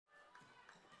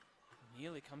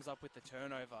nearly comes up with the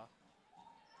turnover.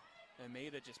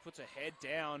 Amita just puts her head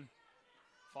down,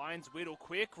 finds Whittle,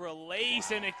 quick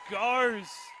release, and it goes.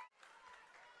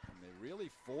 And they're really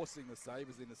forcing the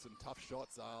Sabres into some tough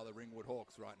shots, are the Ringwood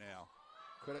Hawks right now.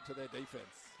 Credit to their defense.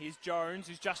 Here's Jones,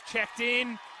 who's just checked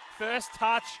in. First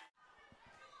touch.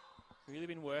 Really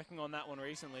been working on that one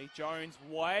recently. Jones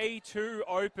way too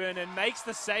open and makes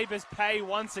the Sabres pay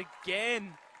once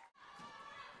again.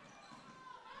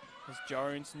 There's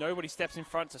Jones. Nobody steps in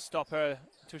front to stop her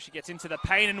until she gets into the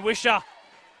paint, and Wisher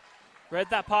read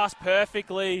that pass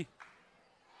perfectly.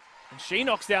 And she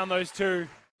knocks down those two.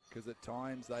 Because at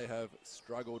times they have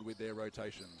struggled with their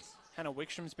rotations. Hannah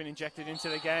Wickstrom's been injected into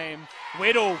the game.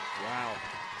 Whittle. Wow.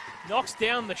 Knocks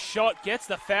down the shot, gets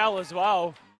the foul as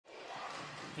well.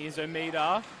 Here's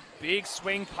Omida. Big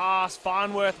swing pass.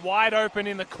 Farnworth wide open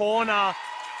in the corner.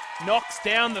 Knocks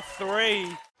down the three.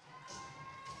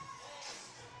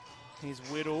 Here's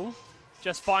Whittle.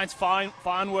 Just finds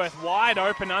Farnworth wide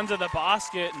open under the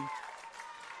basket and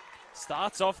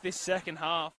starts off this second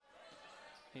half.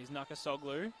 Here's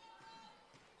Nakasoglu.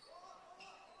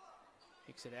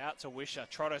 Kicks it out to Wisher.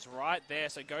 Trotto's right there,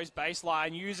 so goes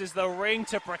baseline, uses the ring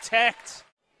to protect.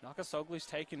 Nakasoglu's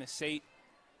taking a seat.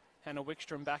 Hannah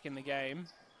Wickstrom back in the game.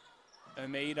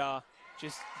 Omida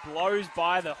just blows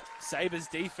by the Sabres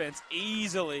defense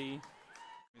easily.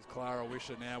 Here's Clara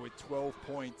Wisher now with 12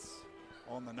 points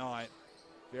on the night.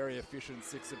 Very efficient,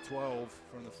 6 of 12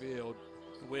 from the field.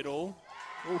 Whittle.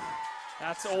 Oof.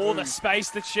 That's Smooth. all the space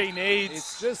that she needs.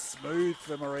 It's just smooth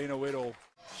for Marina Whittle.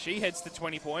 She heads to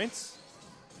 20 points.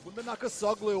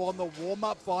 Nakasoglu on the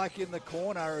warm-up bike in the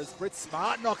corner as Britt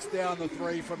Smart knocks down the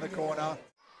three from the corner.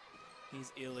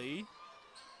 Here's Illy.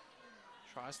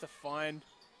 Tries to find.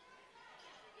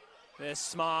 There's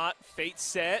Smart. Feet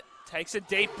set. Takes a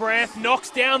deep breath.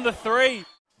 Knocks down the three.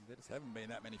 There just haven't been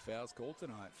that many fouls called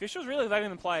tonight. Officials really letting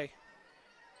them play.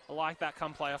 I like that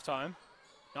come playoff time.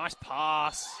 Nice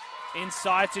pass.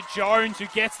 Inside to Jones, who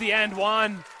gets the and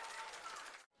one.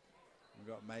 We've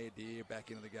got Maya Deer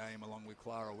back into the game along with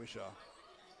Clara Wisher.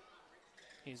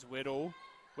 Here's Whittle.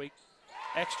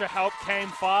 Extra help came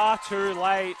far too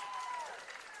late.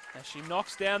 As she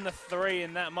knocks down the three,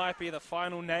 and that might be the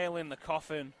final nail in the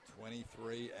coffin.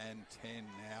 23 and 10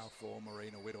 now for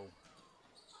Marina Whittle.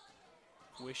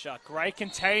 Wisher, great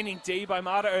containing D by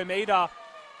Marta Omida.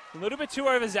 A little bit too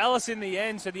overzealous in the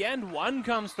end, so the and one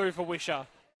comes through for Wisher.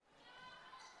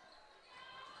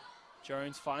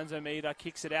 Jones finds Omida,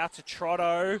 kicks it out to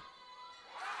Trotto.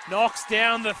 Knocks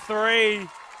down the three.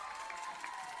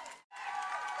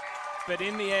 But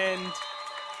in the end,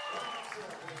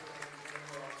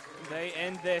 they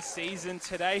end their season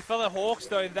today. For the Hawks,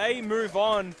 though, they move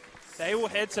on. They will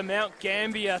head to Mount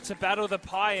Gambier to battle the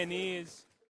Pioneers.